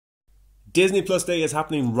Disney Plus Day is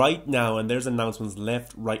happening right now, and there's announcements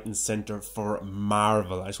left, right, and center for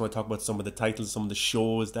Marvel. I just want to talk about some of the titles, some of the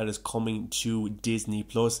shows that is coming to Disney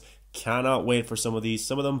Plus. Cannot wait for some of these.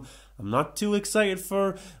 Some of them I'm not too excited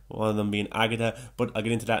for, one of them being Agatha, but I'll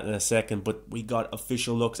get into that in a second. But we got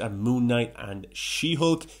official looks at Moon Knight and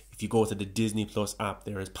She-Hulk. If you go to the Disney Plus app,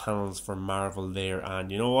 there is panels for Marvel there,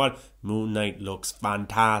 and you know what? Moon Knight looks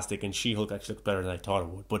fantastic, and She-Hulk actually looks better than I thought it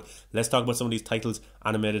would. But let's talk about some of these titles,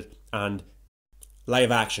 animated and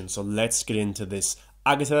live action. So let's get into this.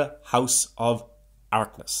 Agatha, House of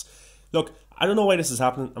Harkness. Look, I don't know why this is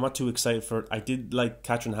happening. I'm not too excited for it. I did like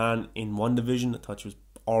Kathryn Hahn in WandaVision. I thought she was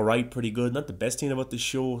alright, pretty good. Not the best thing about the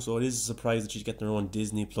show, so it is a surprise that she's getting her own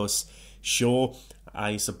Disney Plus show.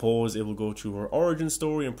 I suppose it will go through her origin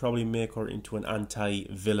story and probably make her into an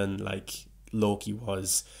anti-villain like Loki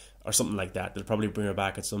was, or something like that. They'll probably bring her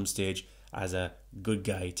back at some stage as a good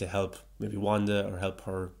guy to help maybe Wanda or help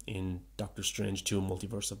her in Doctor Strange 2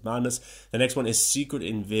 Multiverse of Madness. The next one is Secret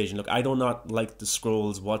Invasion. Look, I do not like the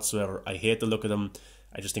Skrulls whatsoever. I hate the look of them.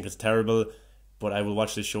 I just think it's terrible. But I will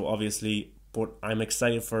watch this show, obviously. But I'm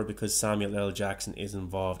excited for it because Samuel L. Jackson is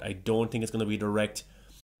involved. I don't think it's going to be a direct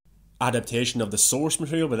adaptation of the source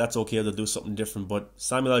material, but that's okay. They'll do something different. But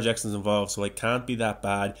Samuel L. Jackson's involved, so it can't be that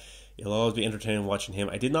bad. It'll always be entertaining watching him.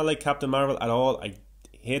 I did not like Captain Marvel at all. I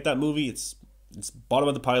hate that movie. It's bottom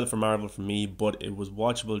of the pile for Marvel for me, but it was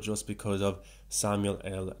watchable just because of Samuel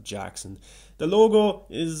L. Jackson. The logo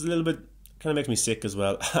is a little bit, kind of makes me sick as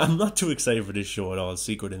well. I'm not too excited for this show at all,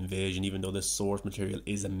 Secret Invasion, even though the source material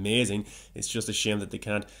is amazing. It's just a shame that they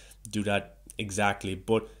can't do that exactly,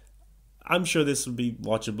 but I'm sure this will be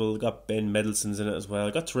watchable. Got Ben Mendelsohn's in it as well.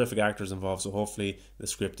 Got terrific actors involved, so hopefully the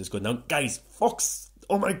script is good. Now, guys, fucks.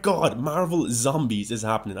 Oh my god, Marvel Zombies is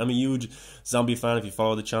happening. I'm a huge zombie fan. If you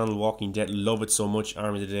follow the channel, Walking Dead, love it so much.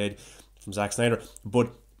 Army of the Dead from Zack Snyder.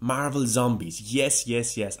 But Marvel Zombies, yes.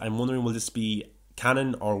 I'm wondering, will this be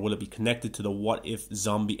canon or will it be connected to the What If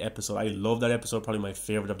Zombie episode? I love that episode, probably my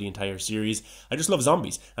favourite of the entire series. I just love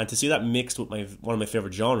zombies. And to see that mixed with one of my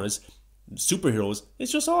favourite genres, superheroes,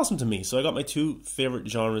 it's just awesome to me. So I got my two favorite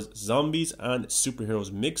genres, zombies and superheroes,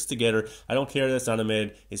 mixed together. I don't care that it's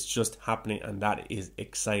animated, it's just happening, and that is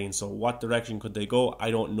exciting. So what direction could they go?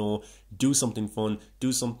 I don't know. Do something fun,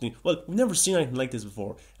 do something, well, we've never seen anything like this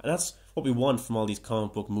before, and that's what we want from all these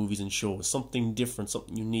comic book movies and shows. Something different,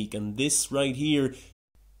 something unique, and this right here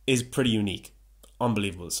is pretty unique.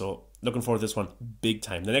 Unbelievable. So looking forward to this one big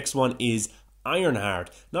time. The next one is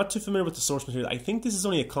Ironheart. Not too familiar with the source material. I think this is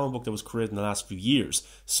only a comic book that was created in the last few years,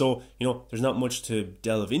 so you know there's not much to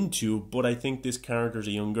delve into, but I think this character is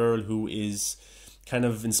a young girl who is kind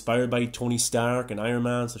of inspired by Tony Stark and Iron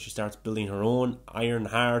Man, so she starts building her own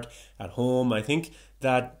Ironheart at home. I think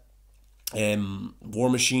that War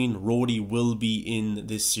Machine, Rhodey, will be in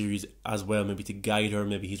this series as well, maybe to guide her,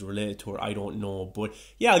 maybe he's related to her, I don't know. But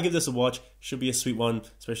yeah, I'll give this a watch. Should be a sweet one,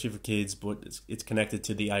 especially for kids, but it's connected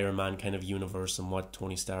to the Iron Man kind of universe and what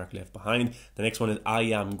Tony Stark left behind. The next one is I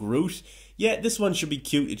Am Groot. Yeah, this one should be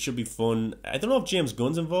cute, it should be fun. I don't know if James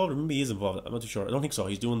Gunn's involved, or maybe he is involved, I'm not too sure. I don't think so.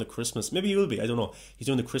 He's doing the Christmas, maybe he will be, I don't know. He's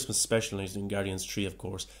doing the Christmas special and he's doing Guardians 3, of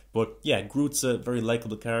course. But yeah, Groot's a very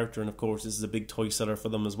likeable character, and of course this is a big toy seller for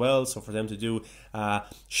them as well, so for them to do a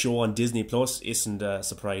show on Disney Plus isn't a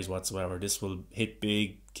surprise whatsoever. This will hit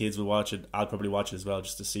big. Kids will watch it. I'll probably watch it as well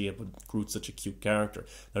just to see it, but Groot's such a cute character.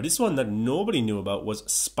 Now this one that nobody knew about was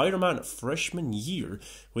Spider-Man Freshman Year,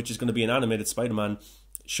 which is going to be an animated Spider-Man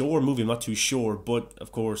show or movie, I'm not too sure, but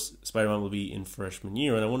of course Spider-Man will be in freshman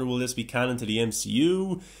year, and I wonder, will this be canon to the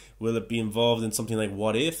MCU? Will it be involved in something like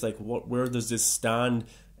What If? Like where does this stand?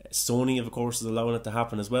 Sony, of course, is allowing it to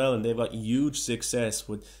happen as well, and they've got huge success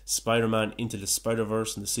with Spider-Man Into the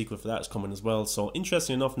Spider-Verse, and the sequel for that is coming as well. So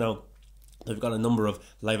interesting enough, now they've got a number of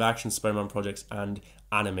live-action Spider-Man projects and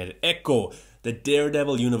animated. Echo, the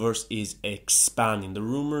Daredevil universe is expanding. The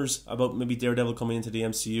rumours about maybe Daredevil coming into the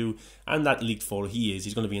MCU, and that leaked photo,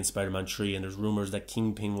 he's going to be in Spider-Man 3, and there's rumours that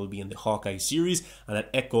Kingpin will be in the Hawkeye series, and that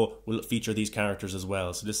Echo will feature these characters as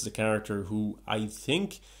well. So this is a character who I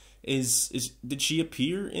think did she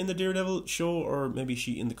appear in the Daredevil show, or maybe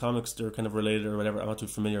she in the comics, they're kind of related or whatever, I'm not too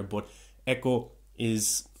familiar, but Echo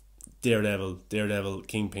is Daredevil,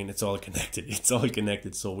 Kingpin, it's all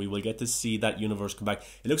connected, so we will get to see that universe come back.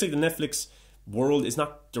 It looks like the Netflix world is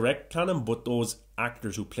not direct canon, but those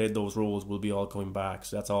actors who played those roles will be all coming back,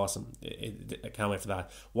 so that's awesome. I can't wait for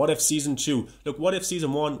that. What If Season 2? Look, What If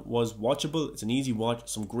Season 1 was watchable. It's an easy watch,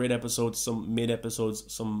 some great episodes, some mid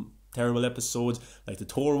episodes, some terrible episodes like the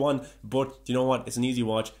Thor one, but you know what, it's an easy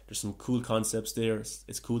watch. There's some cool concepts there.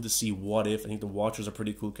 It's cool to see What If. I think the Watcher's a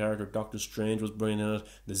pretty cool character. Doctor Strange was brilliant in it.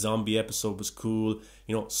 The zombie episode was cool,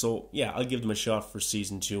 you know. So yeah, I'll give them a shot for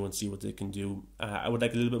season 2 and see what they can do. I would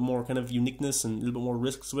like a little bit more kind of uniqueness and a little bit more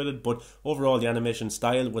risks with it, but overall the animation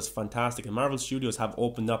style was fantastic, and Marvel Studios have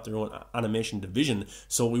opened up their own animation division,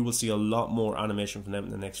 so we will see a lot more animation from them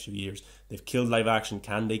in the next few years. They've killed live action.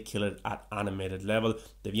 Can they kill it at animated level?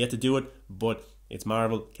 They've yet to do it, but it's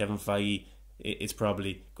Marvel, Kevin Feige. It's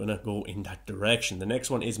probably going to go in that direction. The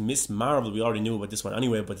next one is Miss Marvel. We already knew about this one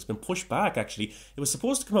anyway, but it's been pushed back actually. It was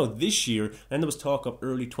supposed to come out this year, and there was talk of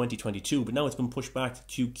early 2022, but now it's been pushed back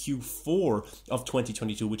to Q4 of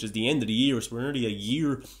 2022, which is the end of the year, so we're nearly a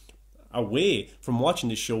year away from watching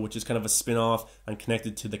this show, which is kind of a spin-off and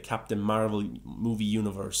connected to the Captain Marvel movie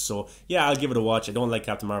universe. So yeah, I'll give it a watch. I don't like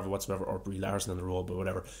Captain Marvel whatsoever, or Brie Larson in the role, but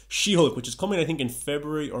whatever. She-Hulk, which is coming I think in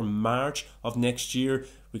February or March of next year.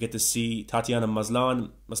 We get to see Tatiana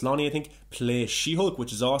Maslany, I think, play She-Hulk,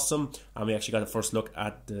 which is awesome. And we actually got a first look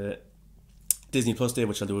at the Disney Plus Day,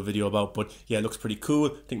 which I'll do a video about. But yeah, it looks pretty cool.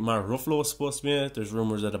 I think Mark Ruffalo is supposed to be in it. There's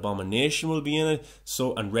rumors that Abomination will be in it,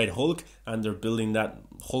 so, and Red Hulk, and they're building that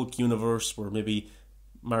Hulk universe where maybe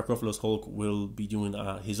Mark Ruffalo's Hulk will be doing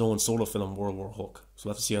his own solo film, World War Hulk. So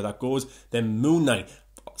we'll have to see how that goes. Then Moon Knight,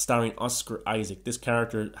 starring Oscar Isaac. This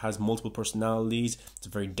character has multiple personalities. It's a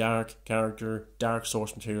very dark character, dark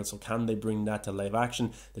source material. So can they bring that to live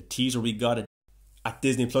action? The teaser we got at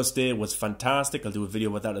Disney Plus Day was fantastic. I'll do a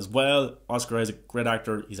video about that as well. Oscar Isaac, great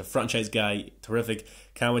actor. He's a franchise guy, terrific.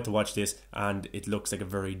 Can't wait to watch this, and it looks like a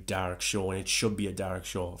very dark show, and it should be a dark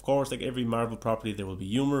show. Of course, like every Marvel property, there will be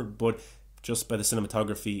humor, but just by the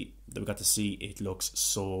cinematography that we got to see, it looks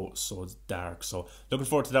so dark. So looking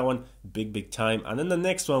forward to that one, big time. And then the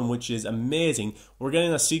next one, which is amazing, we're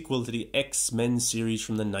getting a sequel to the X-Men series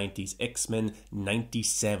from the 90s, X-Men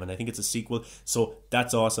 97. I think it's a sequel, so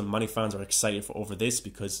that's awesome. Many fans are excited over this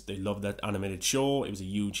because they love that animated show. It was a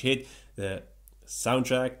huge hit. The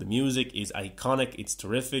soundtrack, the music is iconic. It's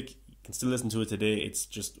terrific. Can still listen to it today. It's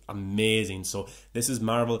just amazing. So this is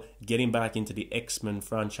Marvel getting back into the X-Men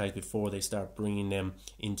franchise before they start bringing them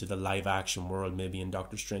into the live action world, maybe in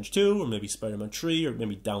Doctor Strange 2 or maybe Spider-Man 3 or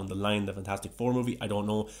maybe down the line the Fantastic Four movie. I don't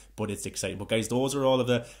know, but it's exciting. But guys, those are all of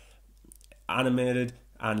the animated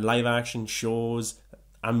and live action shows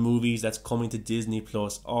and movies that's coming to Disney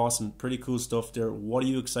Plus. Awesome, pretty cool stuff there. What are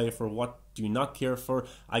you excited for? What do you not care for?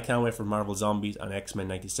 I can't wait for Marvel Zombies and X-Men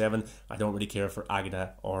 97. I don't really care for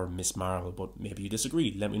Agatha or Miss Marvel, but maybe you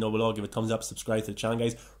disagree. Let me know below. Give a thumbs up, subscribe to the channel,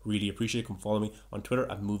 guys. Really appreciate it. Come follow me on Twitter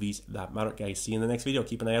at Movies That Matter, guys. See you in the next video.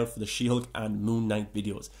 Keep an eye out for the She-Hulk and Moon Knight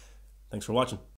videos. Thanks for watching.